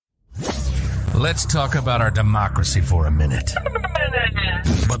Let's talk about our democracy for a minute.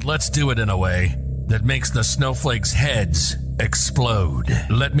 But let's do it in a way that makes the snowflakes' heads explode.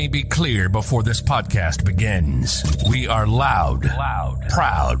 Let me be clear before this podcast begins. We are loud,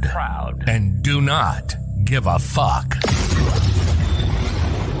 proud, and do not give a fuck.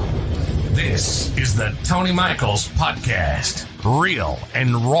 This is the Tony Michaels Podcast. Real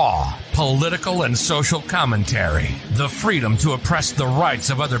and raw political and social commentary. The freedom to oppress the rights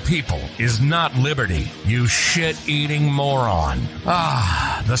of other people is not liberty, you shit-eating moron.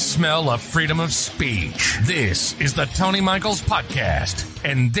 Ah, the smell of freedom of speech. This is the Tony Michaels Podcast,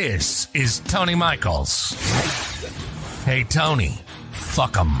 and this is Tony Michaels. Hey, Tony,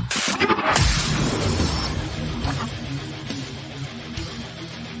 fuck 'em.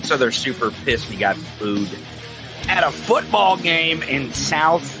 So they're super pissed he got booed at a football game in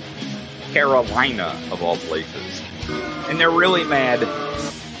South Carolina, of all places. And they're really mad.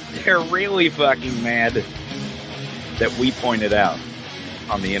 They're really fucking mad that we pointed out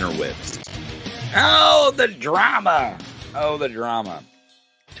on the interwebs. Oh, the drama. Oh, the drama.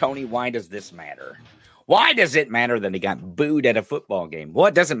 Tony, why does this matter? Why does it matter that he got booed at a football game? Well,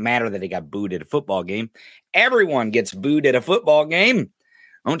 it doesn't matter that he got booed at a football game. Everyone gets booed at a football game.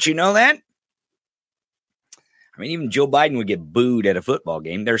 Don't you know that? I mean, even Joe Biden would get booed at a football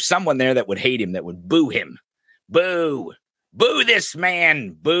game. There's someone there that would hate him, that would boo him. Boo. Boo this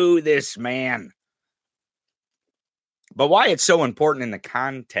man. Boo this man. But why it's so important in the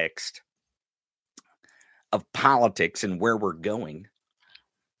context of politics and where we're going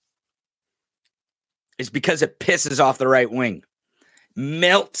is because it pisses off the right wing.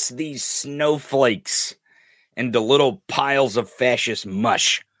 Melts these snowflakes into little piles of fascist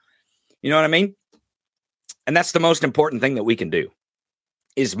mush. You know what I mean? And that's the most important thing that we can do,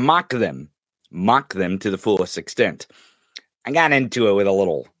 is mock them to the fullest extent. I got into it with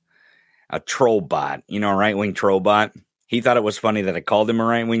a troll bot, a right-wing troll bot. He thought it was funny that I called him a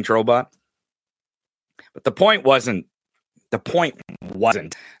right-wing troll bot. But the point wasn't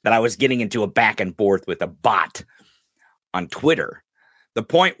that I was getting into a back and forth with a bot on Twitter. The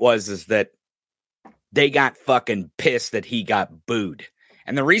point is that they got fucking pissed that he got booed.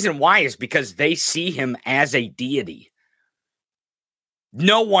 And the reason why is because they see him as a deity.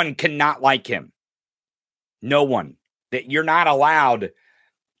 No one cannot like him. No one. That you're not allowed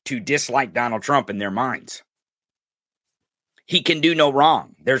to dislike Donald Trump in their minds. He can do no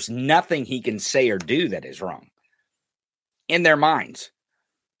wrong. There's nothing he can say or do that is wrong in their minds.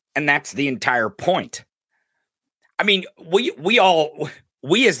 And that's the entire point. I mean, we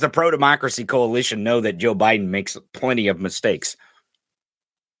as the pro-democracy coalition know that Joe Biden makes plenty of mistakes.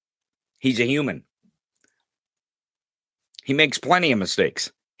 He's a human. He makes plenty of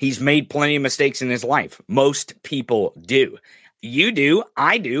mistakes. He's made plenty of mistakes in his life. Most people do. You do.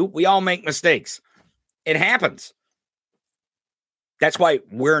 I do. We all make mistakes. It happens. That's why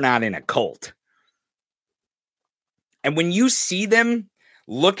we're not in a cult. And when you see them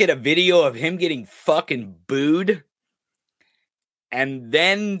look at a video of him getting fucking booed, and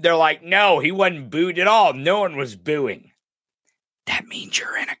then they're like, no, he wasn't booed at all. No one was booing. That means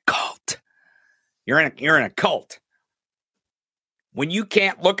you're in a cult. You're in a cult. When you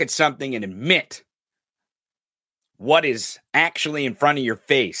can't look at something and admit what is actually in front of your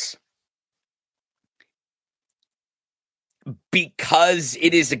face because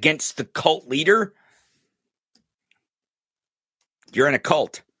it is against the cult leader, you're in a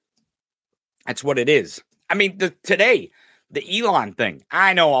cult. That's what it is. I mean, today, the Elon thing,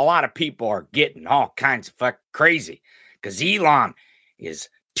 I know a lot of people are getting all kinds of fucking crazy because Elon is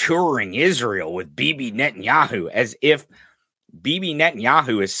touring Israel with Bibi Netanyahu as if Bibi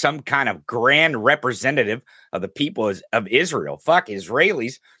Netanyahu is some kind of grand representative of the people of Israel. Fuck,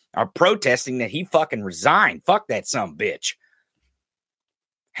 Israelis are protesting that he fucking resigned. Fuck that some bitch.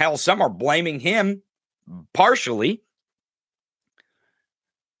 Hell, some are blaming him partially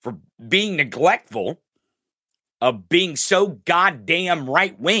for being neglectful of being so goddamn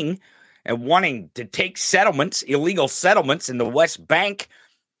right-wing and wanting to take settlements, illegal settlements in the West Bank,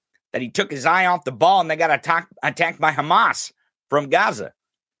 that he took his eye off the ball and they got attacked by Hamas from Gaza.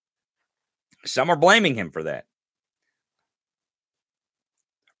 Some are blaming him for that.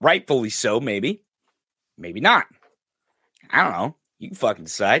 Rightfully so, maybe. Maybe not. I don't know. You can fucking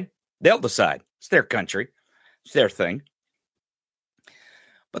decide. They'll decide. It's their country. It's their thing.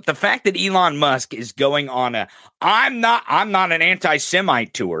 But the fact that Elon Musk is going on a I'm not an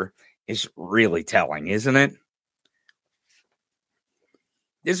anti-Semite tour is really telling, isn't it?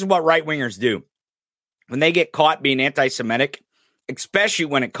 This is what right-wingers do. When they get caught being anti-Semitic, especially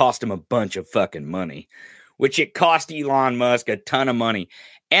when it cost them a bunch of fucking money, which it cost Elon Musk a ton of money.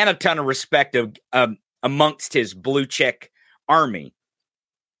 and a ton of respect amongst his blue check army.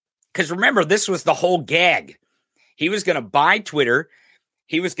 Because remember, this was the whole gag. He was going to buy Twitter.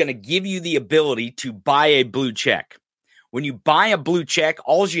 He was going to give you the ability to buy a blue check. When you buy a blue check,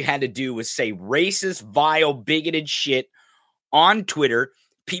 all you had to do was say racist, vile, bigoted shit on Twitter.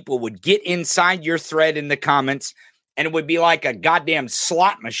 People would get inside your thread in the comments, and it would be like a goddamn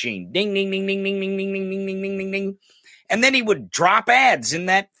slot machine. Ding, ding, ding, ding, ding, ding, ding, ding, ding, ding, ding, ding, ding. And then he would drop ads in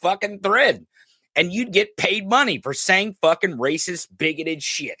that fucking thread, and you'd get paid money for saying fucking racist, bigoted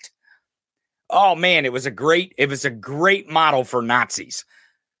shit. Oh man, it was a great model for Nazis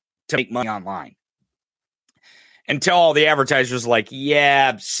to make money online. Until all the advertisers like,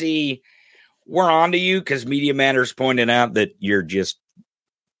 yeah, see, we're on to you because Media Matters pointed out that you're just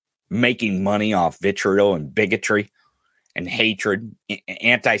making money off vitriol and bigotry and hatred,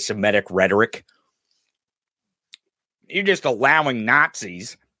 anti-Semitic rhetoric. You're just allowing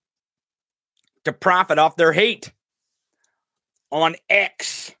Nazis to profit off their hate on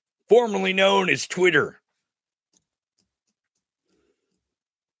X, formerly known as Twitter.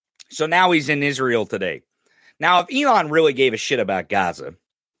 So now he's in Israel today. Now, if Elon really gave a shit about Gaza,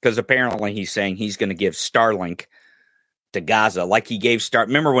 because apparently he's saying he's going to give Starlink to Gaza, like he gave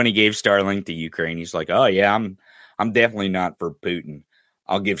remember when he gave Starlink to Ukraine? He's like, oh yeah, I'm definitely not for Putin.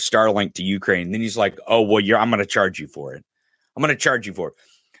 I'll give Starlink to Ukraine. And then he's like, oh well, I'm going to charge you for it. I'm going to charge you for it.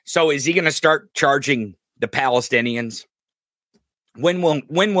 So is he going to start charging the Palestinians? When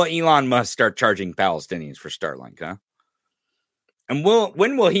will Elon Musk start charging Palestinians for Starlink, huh? And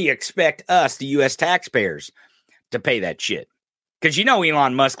when will he expect us, the U.S. taxpayers, to pay that shit? Because you know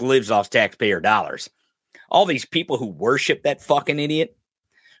Elon Musk lives off taxpayer dollars. All these people who worship that fucking idiot,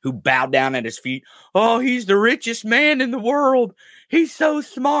 who bow down at his feet. Oh, he's the richest man in the world. He's so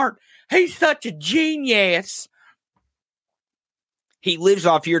smart. He's such a genius. He lives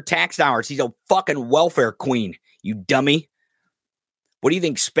off your tax dollars. He's a fucking welfare queen, you dummy. What do you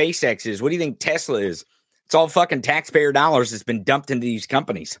think SpaceX is? What do you think Tesla is? It's all fucking taxpayer dollars that's been dumped into these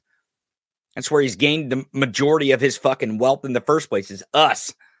companies. That's where he's gained the majority of his fucking wealth in the first place, is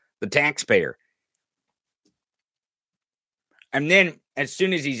us, the taxpayer. And then as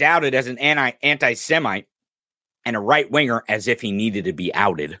soon as he's outed as an anti-Semite and a right-winger, as if he needed to be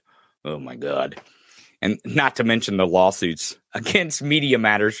outed. Oh my God. And not to mention the lawsuits against Media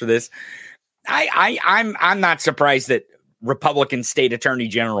Matters for this. I'm not surprised that Republican state attorney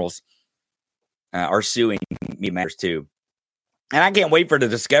generals are suing Media Matters too. And I can't wait for the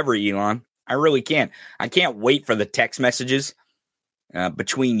discovery, Elon. I really can't. I can't wait for the text messages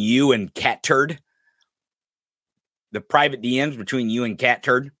between you and Cat Turd. The private DMs between you and Cat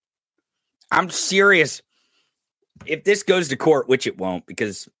Turd. I'm serious. If this goes to court, which it won't,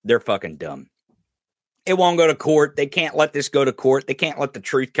 because they're fucking dumb. It won't go to court. They can't let this go to court. They can't let the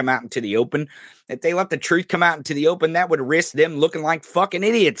truth come out into the open. If they let the truth come out into the open, that would risk them looking like fucking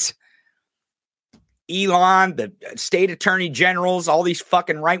idiots. Elon, the state attorney generals, all these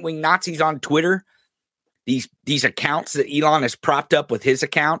fucking right-wing Nazis on Twitter, these accounts that Elon has propped up with his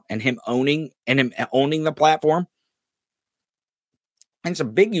account and him owning the platform. And it's a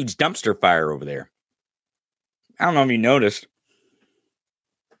big, huge dumpster fire over there. I don't know if you noticed.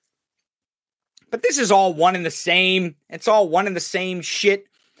 But this is all one and the same. It's all one and the same shit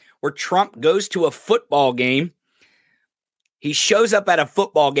where Trump goes to a football game. He shows up at a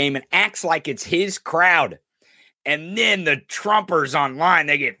football game and acts like it's his crowd. And then the Trumpers online,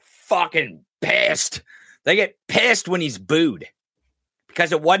 they get fucking pissed. They get pissed when he's booed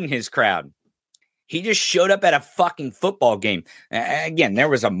because it wasn't his crowd. He just showed up at a fucking football game. Again, there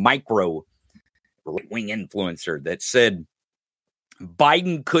was a micro right-wing influencer that said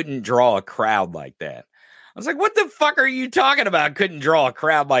Biden couldn't draw a crowd like that. I was like, what the fuck are you talking about? Couldn't draw a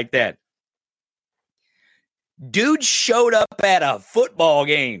crowd like that. Dude showed up at a football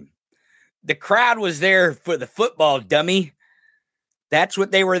game. The crowd was there for the football, dummy. That's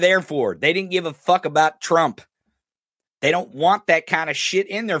what they were there for. They didn't give a fuck about Trump. They don't want that kind of shit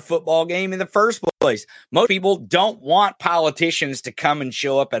in their football game in the first place. Most people don't want politicians to come and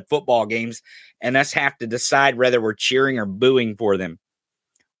show up at football games and us have to decide whether we're cheering or booing for them.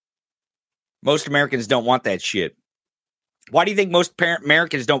 Most Americans don't want that shit. Why do you think most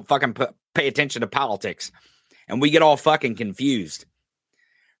Americans don't fucking pay attention to politics? And we get all fucking confused,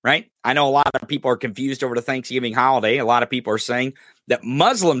 right? I know a lot of people are confused over the Thanksgiving holiday. A lot of people are saying that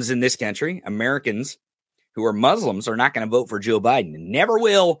Muslims in this country, Americans who are Muslims, are not going to vote for Joe Biden. Never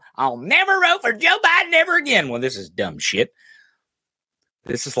will. I'll never vote for Joe Biden ever again. Well, this is dumb shit.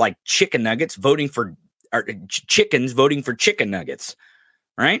 This is like chicken nuggets voting for, or chickens voting for chicken nuggets,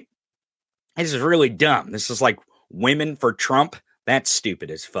 right? This is really dumb. This is like women for Trump. That's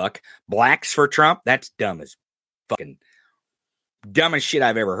stupid as fuck. Blacks for Trump? That's dumb as fucking dumbest shit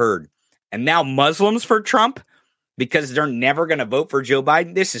I've ever heard. And now Muslims for Trump because they're never going to vote for Joe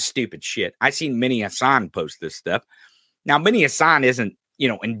Biden? This is stupid shit. I seen Mini Hassan post this stuff. Now, Mini Hassan isn't,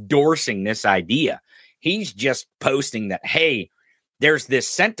 endorsing this idea. He's just posting that, hey, there's this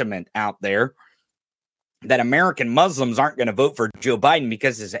sentiment out there that American Muslims aren't going to vote for Joe Biden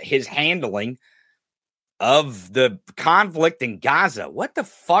because of his handling of the conflict in Gaza. What the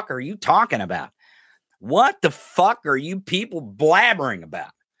fuck are you talking about? What the fuck are you people blabbering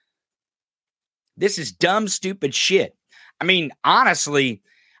about? This is dumb, stupid shit. I mean, honestly,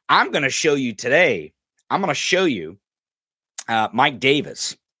 I'm going to show you today. I'm going to show you Mike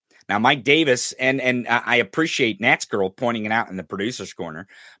Davis. Now, Mike Davis, and I appreciate Nat's Girl pointing it out in the producer's corner,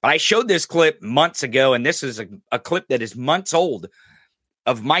 but I showed this clip months ago, and this is a clip that is months old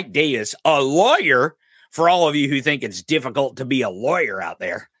of Mike Davis, a lawyer, for all of you who think it's difficult to be a lawyer out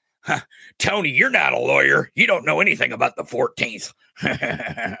there. Tony, you're not a lawyer. You don't know anything about the 14th.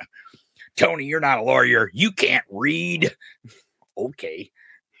 Tony, you're not a lawyer. You can't read. Okay.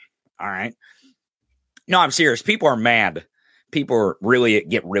 All right. No, I'm serious. People are mad. People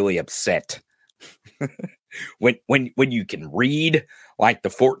get really upset when you can read like the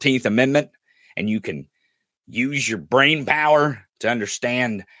 14th Amendment and you can use your brain power to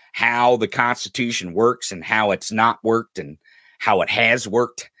understand how the Constitution works and how it's not worked and how it has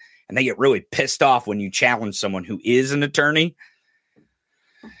worked. And they get really pissed off when you challenge someone who is an attorney.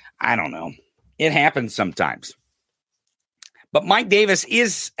 I don't know. It happens sometimes. But Mike Davis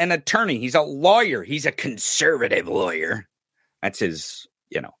is an attorney. He's a lawyer. He's a conservative lawyer. That's his,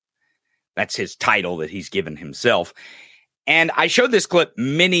 that's his title that he's given himself. And I showed this clip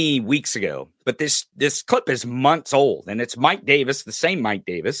many weeks ago, but this clip is months old, and it's Mike Davis, the same Mike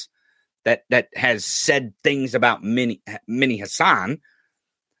Davis that has said things about Mini Hassan,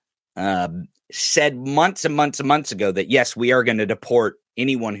 said months and months and months ago that, yes, we are going to deport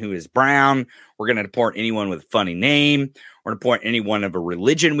anyone who is brown. We're going to deport anyone with a funny name. We're going to deport anyone of a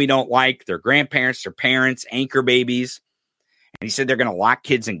religion we don't like, their grandparents, their parents, anchor babies. And he said they're going to lock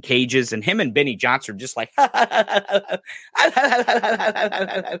kids in cages. And him and Benny Johnson are just like, and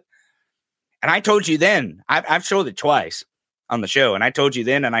I told you then, I've showed it twice on the show. And I told you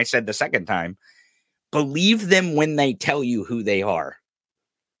then, and I said the second time, believe them when they tell you who they are.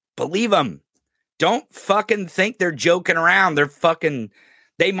 Believe them. Don't fucking think they're joking around.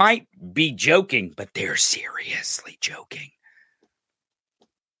 They might be joking, but they're seriously joking.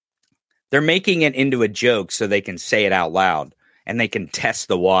 They're making it into a joke so they can say it out loud and they can test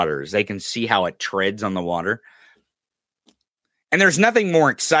the waters. They can see how it treads on the water. And there's nothing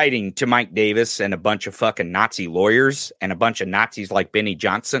more exciting to Mike Davis and a bunch of fucking Nazi lawyers and a bunch of Nazis like Benny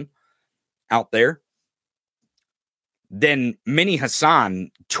Johnson out there than Mini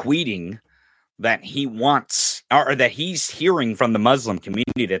Hassan tweeting that he wants, or that he's hearing from the Muslim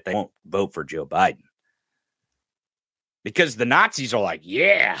community that they won't vote for Joe Biden. Because the Nazis are like,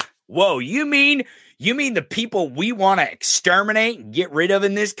 yeah, whoa, you mean the people we want to exterminate and get rid of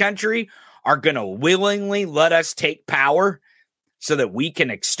in this country are going to willingly let us take power so that we can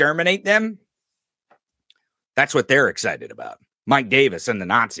exterminate them? That's what they're excited about. Mike Davis and the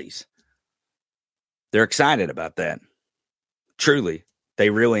Nazis. They're excited about that. Truly, they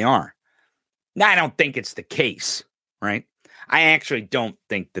really are. Now, I don't think it's the case, right? I actually don't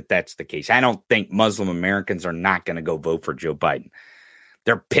think that that's the case. I don't think Muslim Americans are not going to go vote for Joe Biden.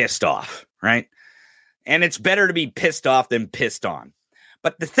 They're pissed off, right? And it's better to be pissed off than pissed on.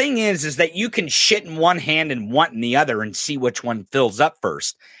 But the thing is that you can shit in one hand and want in the other and see which one fills up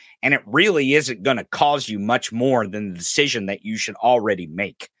first. And it really isn't going to cause you much more than the decision that you should already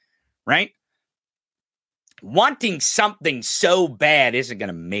make, right? Wanting something so bad isn't going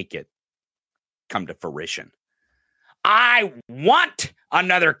to make it come to fruition. I want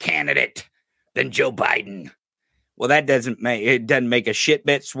another candidate than Joe Biden. Well, that doesn't make a shit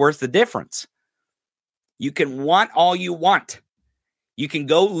bit's worth the difference. You can want all you want. You can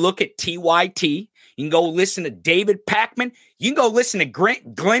go look at TYT. You can go listen to David Pakman. You can go listen to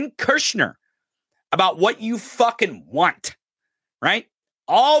Glenn Kirshner about what you fucking want, right?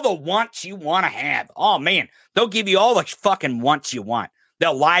 All the wants you want to have. Oh, man, they'll give you all the fucking wants you want.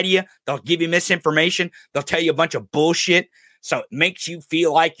 They'll lie to you. They'll give you misinformation. They'll tell you a bunch of bullshit. So it makes you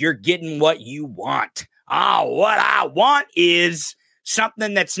feel like you're getting what you want. Oh, what I want is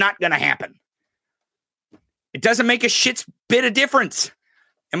something that's not going to happen. It doesn't make a shit's bit of difference.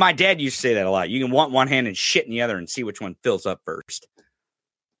 And my dad used to say that a lot. You can want one hand and shit in the other and see which one fills up first.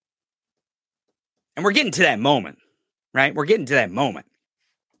 And we're getting to that moment, right? We're getting to that moment.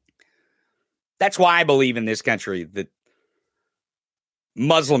 That's why I believe in this country that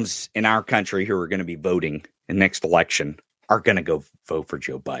Muslims in our country who are going to be voting in next election are going to go vote for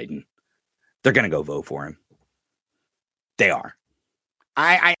Joe Biden. They're going to go vote for him. They are.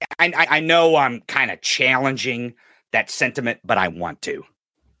 I know I'm kind of challenging that sentiment, but I want to,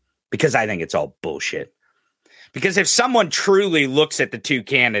 because I think it's all bullshit. Because if someone truly looks at the two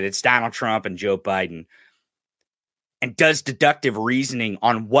candidates, Donald Trump and Joe Biden, and does deductive reasoning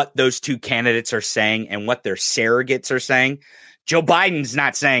on what those two candidates are saying and what their surrogates are saying, Joe Biden's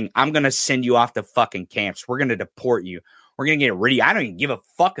not saying, I'm going to send you off to fucking camps. We're going to deport you. We're going to get rid of you. I don't even give a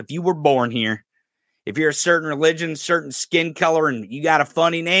fuck if you were born here. If you're a certain religion, certain skin color, and you got a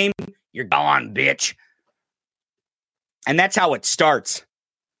funny name, you're gone, bitch. And that's how it starts.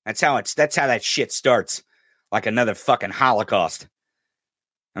 That's how that shit starts. Like another fucking Holocaust.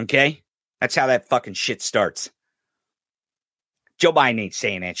 Okay? That's how that fucking shit starts. Joe Biden ain't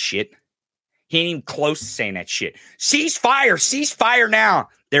saying that shit. He ain't even close to saying that shit. Ceasefire now.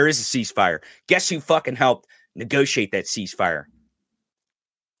 There is a ceasefire. Guess who fucking helped negotiate that ceasefire?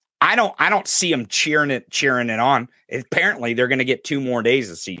 I don't see them cheering it on. Apparently, they're going to get 2 more days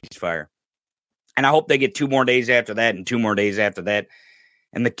of ceasefire. And I hope they get 2 more days after that and 2 more days after that.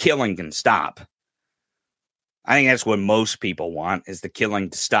 And the killing can stop. I think that's what most people want, is the killing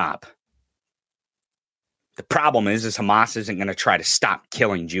to stop. The problem is Hamas isn't going to try to stop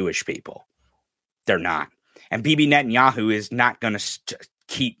killing Jewish people. They're not. And Bibi Netanyahu is not going to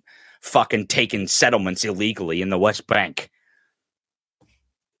keep fucking taking settlements illegally in the West Bank.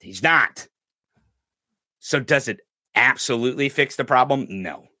 He's not. So does it absolutely fix the problem?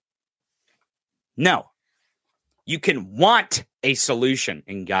 No. No. You can want a solution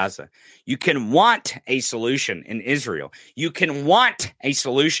in Gaza. You can want a solution in Israel. You can want a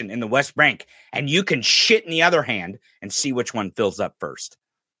solution in the West Bank. And you can shit in the other hand and see which one fills up first.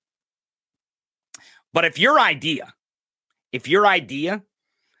 But if your idea,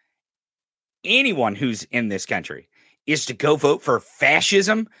 anyone who's in this country is to go vote for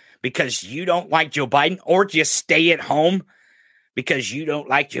fascism because you don't like Joe Biden, or just stay at home because you don't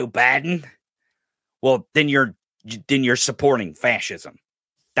like Joe Biden, well, then you're supporting fascism.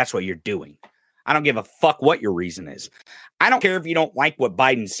 That's what you're doing. I don't give a fuck what your reason is. I don't care if you don't like what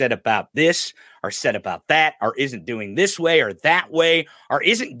Biden said about this or said about that, or isn't doing this way or that way, or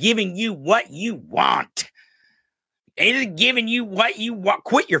isn't giving you what you want. Isn't giving you what you want.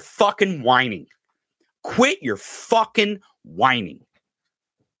 Quit your fucking whining. Quit your fucking whining.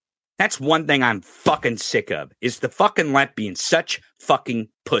 That's one thing I'm fucking sick of, is the fucking left being such fucking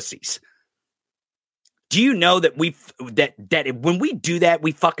pussies. Do you know that that when we do that,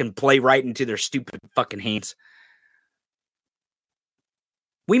 we fucking play right into their stupid fucking hands?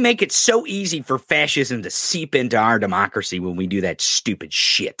 We make it so easy for fascism to seep into our democracy when we do that stupid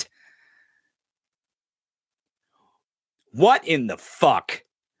shit. What in the fuck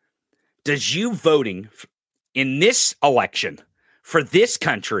does you voting in this election for this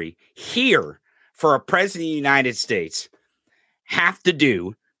country here for a president of the United States have to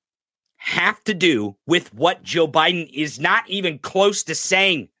do with what Joe Biden is not even close to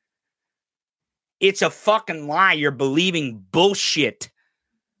saying? It's a fucking lie. You're believing bullshit.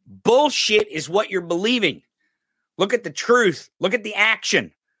 Bullshit is what you're believing. Look at the truth. Look at the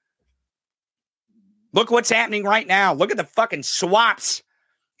action. Look what's happening right now. Look at the fucking swaps.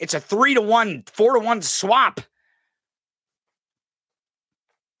 It's a 3-1, 4-1 swap.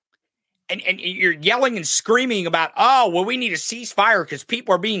 And you're yelling and screaming about, oh, well, we need a ceasefire because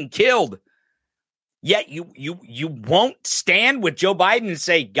people are being killed. Yet you won't stand with Joe Biden and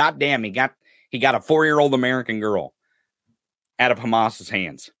say, God damn, he got a 4-year-old American girl out of Hamas's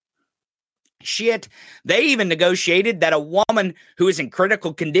hands. Shit, they even negotiated that a woman who is in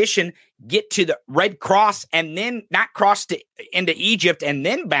critical condition get to the Red Cross and then not cross into Egypt and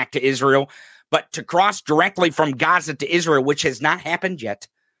then back to Israel, but to cross directly from Gaza to Israel, which has not happened yet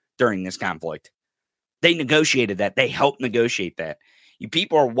during this conflict. They negotiated that. They helped negotiate that. You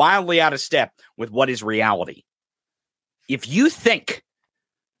people are wildly out of step with what is reality. If you think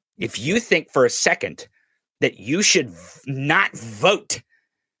for a second that you should not vote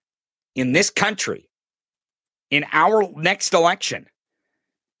in this country in our next election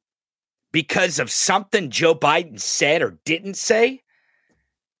because of something Joe Biden said or didn't say,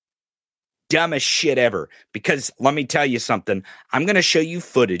 dumbest shit ever. Because let me tell you something. I'm going to show you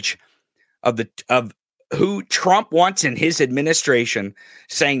footage of who Trump wants in his administration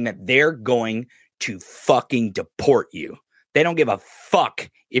saying that they're going to fucking deport you. They don't give a fuck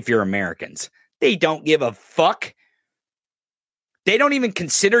if you're Americans. They don't give a fuck. They don't even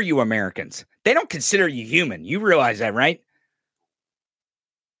consider you Americans. They don't consider you human. You realize that, right?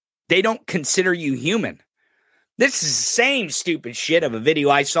 They don't consider you human. This is the same stupid shit of a video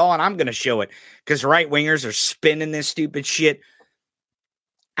I saw, and I'm going to show it because right-wingers are spinning this stupid shit.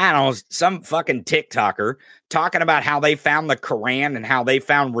 I don't know, some fucking TikToker talking about how they found the Quran and how they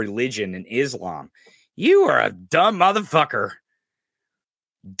found religion in Islam. You are a dumb motherfucker.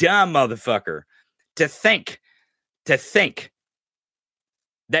 Dumb motherfucker. To think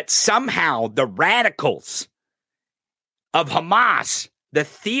that somehow the radicals of Hamas, the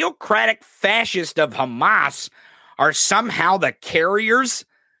theocratic fascist of Hamas, are somehow the carriers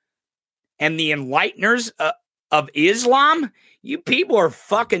and the enlighteners of Islam. You people are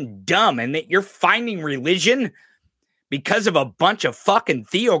fucking dumb, and that you're finding religion because of a bunch of fucking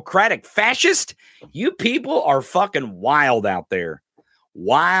theocratic fascists. You people are fucking wild out there.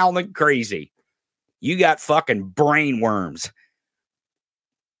 Wild and crazy. You got fucking brain worms.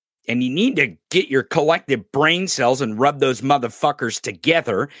 And you need to get your collective brain cells and rub those motherfuckers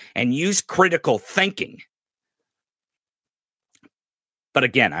together and use critical thinking. But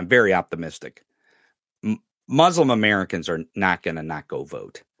again, I'm very optimistic. Muslim Americans are not going to not go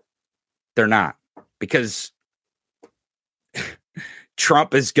vote. They're not. Because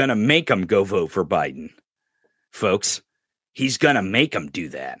Trump is going to make them go vote for Biden. Folks, he's going to make them do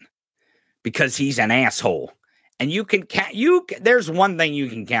that. Because he's an asshole. And you can there's one thing you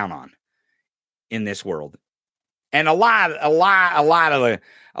can count on in this world. And a lot of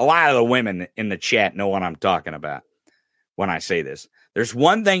the women in the chat know what I'm talking about when I say this. There's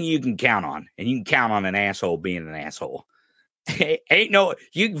one thing you can count on, and you can count on an asshole being an asshole. You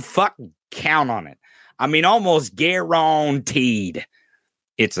can fucking count on it. I mean, almost guaranteed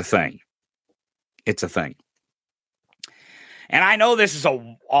it's a thing. It's a thing. And I know this is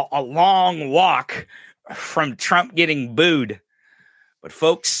a long walk from Trump getting booed. But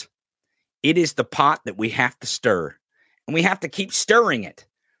folks, it is the pot that we have to stir. And we have to keep stirring it.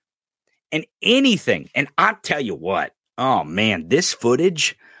 And anything, and I'll tell you what, oh man, this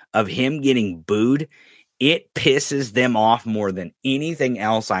footage of him getting booed, it pisses them off more than anything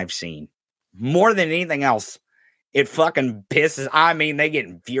else I've seen. More than anything else. It fucking pisses, I mean, they get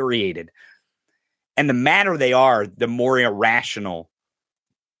infuriated. And the madder they are, the more irrational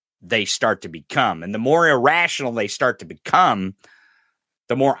they start to become. And the more irrational they start to become,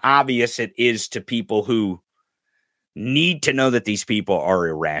 the more obvious it is to people who need to know that these people are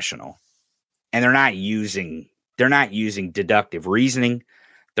irrational. And they're not using deductive reasoning.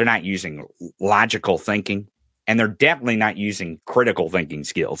 They're not using logical thinking. And they're definitely not using critical thinking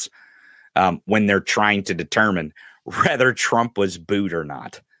skills when they're trying to determine whether Trump was booed or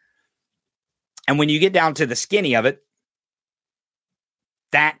not. And when you get down to the skinny of it,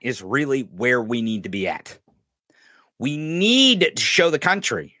 that is really where we need to be at. We need to show the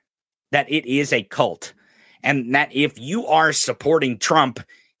country that it is a cult. And that if you are supporting Trump,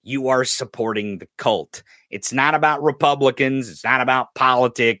 you are supporting the cult. It's not about Republicans. It's not about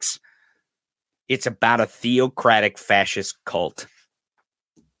politics. It's about a theocratic fascist cult.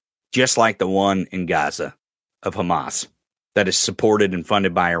 Just like the one in Gaza of Hamas that is supported and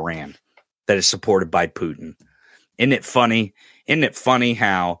funded by Iran, that is supported by Putin. Isn't it funny? Isn't it funny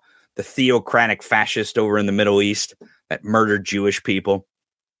how the theocratic fascist over in the Middle East that murdered Jewish people,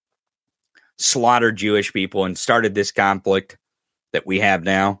 slaughtered Jewish people, and started this conflict that we have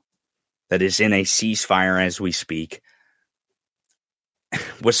now, that is in a ceasefire as we speak,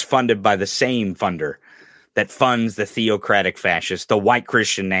 was funded by the same funder that funds the theocratic fascist, the white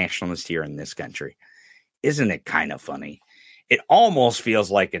Christian nationalist here in this country. Isn't it kind of funny? It almost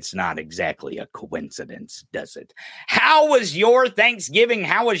feels like it's not exactly a coincidence, does it? How was your Thanksgiving?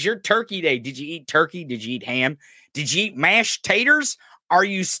 How was your turkey day? Did you eat turkey? Did you eat ham? Did you eat mashed taters? Are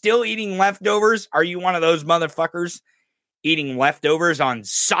you still eating leftovers? Are you one of those motherfuckers eating leftovers on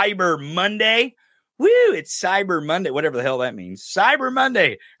Cyber Monday? Woo, it's Cyber Monday, whatever the hell that means. Cyber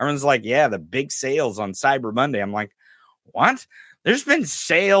Monday. Everyone's like, yeah, the big sales on Cyber Monday. I'm like, what? There's been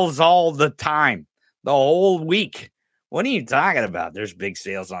sales all the time, the whole week. What are you talking about? There's big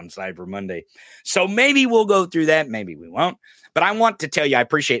sales on Cyber Monday. So maybe we'll go through that. Maybe we won't. But I want to tell you, I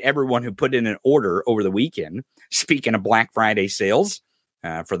appreciate everyone who put in an order over the weekend. Speaking of Black Friday sales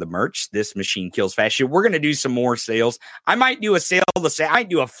for the merch, This Machine Kills Fashion. We're going to do some more sales. I might do a sale I might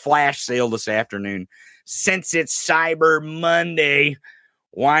do a flash sale this afternoon. Since it's Cyber Monday,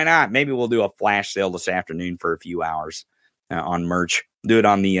 why not? Maybe we'll do a flash sale this afternoon for a few hours on merch. Do it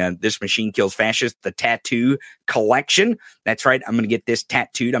on the This Machine Kills Fascist, the tattoo collection. That's right. I'm going to get this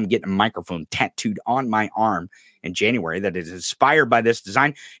tattooed. I'm getting a microphone tattooed on my arm in January that is inspired by this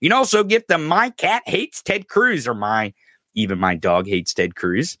design. You can also get the My Cat Hates Ted Cruz or Even My Dog Hates Ted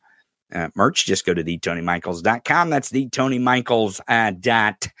Cruz merch. Just go to TheTonyMichaels.com. That's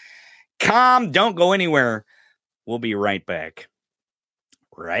TheTonyMichaels.com. Don't go anywhere. We'll be right back.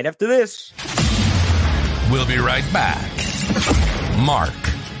 Right after this. We'll be right back. Mark,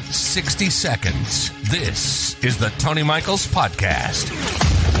 60 seconds. This is the Tony Michaels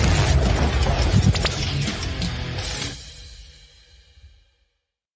Podcast.